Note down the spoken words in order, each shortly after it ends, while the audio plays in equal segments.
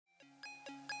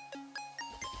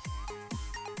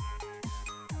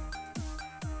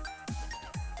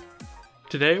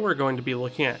Today we're going to be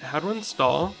looking at how to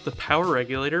install the power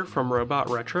regulator from Robot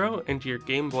Retro into your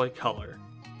Game Boy Color.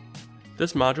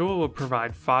 This module will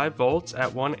provide 5 volts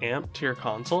at 1 amp to your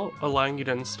console, allowing you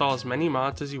to install as many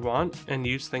mods as you want and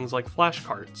use things like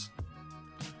flashcards.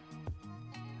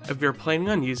 If you're planning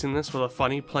on using this with a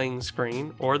funny playing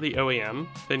screen or the OEM,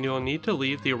 then you will need to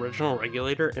leave the original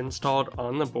regulator installed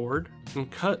on the board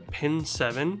and cut pin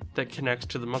 7 that connects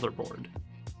to the motherboard.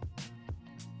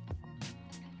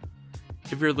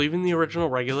 If you're leaving the original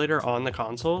regulator on the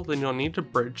console, then you'll need to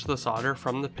bridge the solder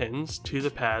from the pins to the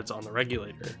pads on the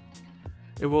regulator.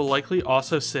 It will likely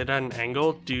also sit at an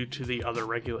angle due to the other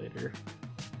regulator.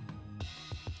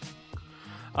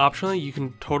 Optionally, you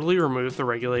can totally remove the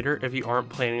regulator if you aren't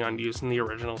planning on using the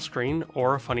original screen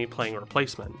or a funny playing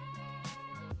replacement.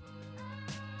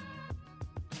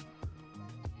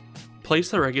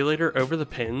 Place the regulator over the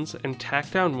pins and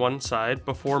tack down one side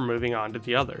before moving on to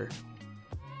the other.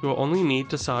 You will only need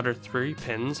to solder 3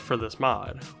 pins for this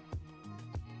mod.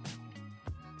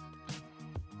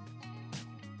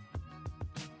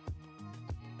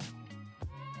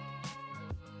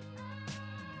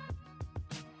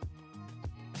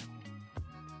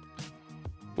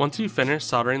 Once you finish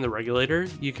soldering the regulator,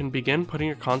 you can begin putting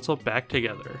your console back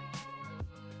together.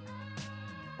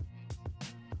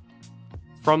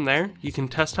 From there, you can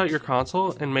test out your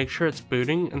console and make sure it's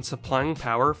booting and supplying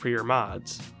power for your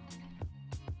mods.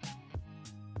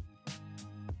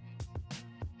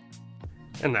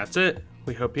 And that's it.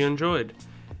 We hope you enjoyed.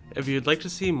 If you'd like to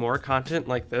see more content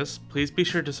like this, please be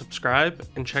sure to subscribe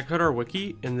and check out our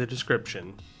wiki in the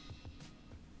description.